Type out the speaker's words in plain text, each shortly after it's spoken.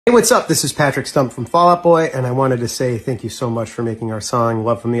Hey, what's up? This is Patrick Stump from Fall Out Boy, and I wanted to say thank you so much for making our song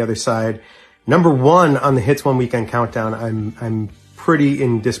Love from the Other Side #1 on the Hits One Weekend Countdown. I'm pretty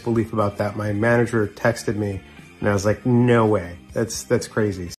in disbelief about that. My manager texted me, and I was like, no way. That's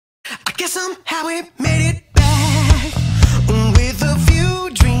crazy. I guess somehow we made it back with a few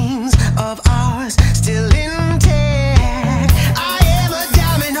dreams of ours still intact. I am a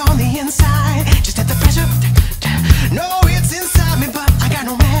diamond on the inside, just at the pressure. No, it's inside me, but I got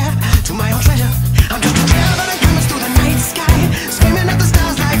no map to my own treasure. I'm just a traveler coming through the night sky, screaming at the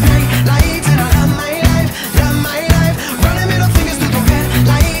stars like night lights. And I love my life, running middle fingers through the red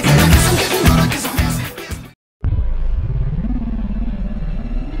light. And I guess I'm getting older 'cause I'm messing.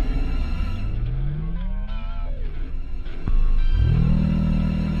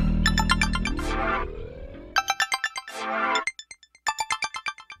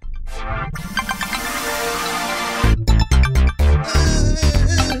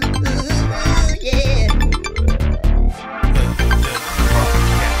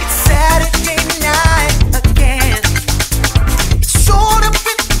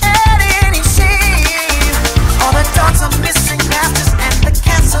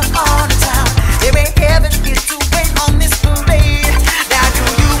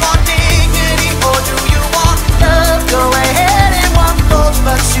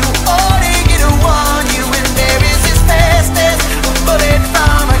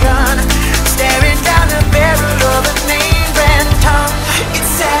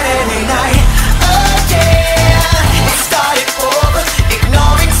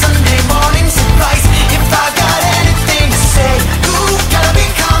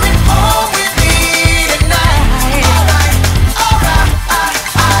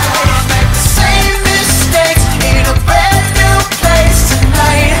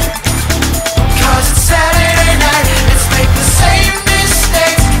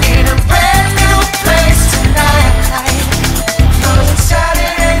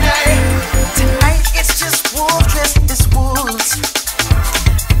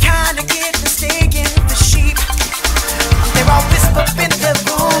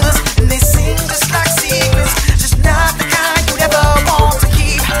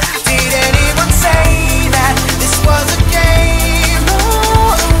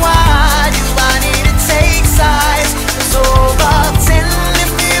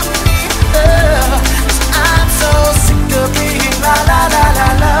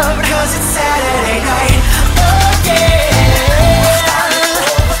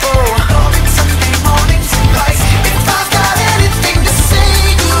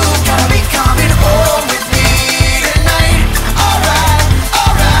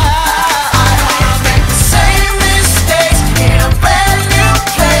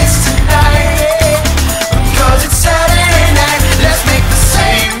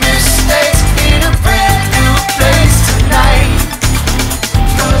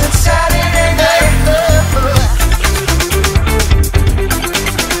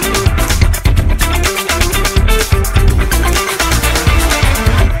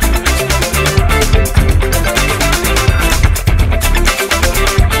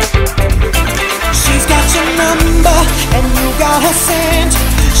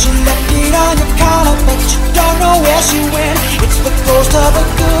 She left it on your collar, but you don't know where she went. It's the ghost of a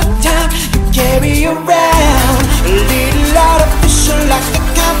good time you carry around, a little artificial, like the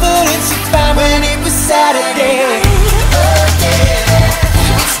confidence you found when it was Saturday.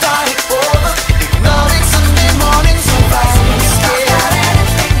 It started over, ignoring Sunday morning sunrise. You got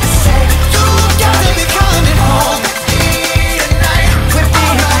anything to say? You gotta be coming home with me tonight.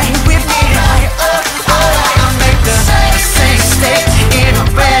 With me tonight. I'll make the same mistake in a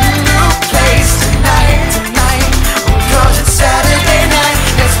brand new place tonight. 'Cause it's Saturday night.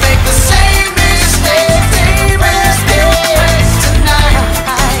 Let's make the same mistake tonight.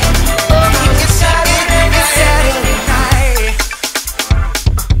 It's Saturday night.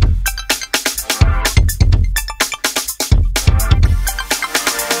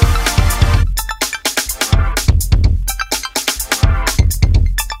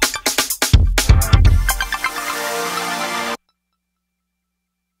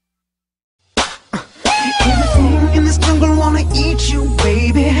 Everything in this jungle wanna eat you,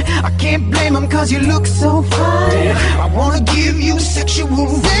 baby. I can't blame them 'cause you look so fine. I wanna give you sexual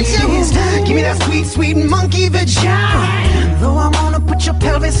reasons. Give me that sweet, sweet monkey vagina. Though I wanna put your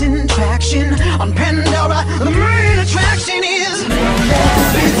pelvis in traction on Pandora, the main attraction is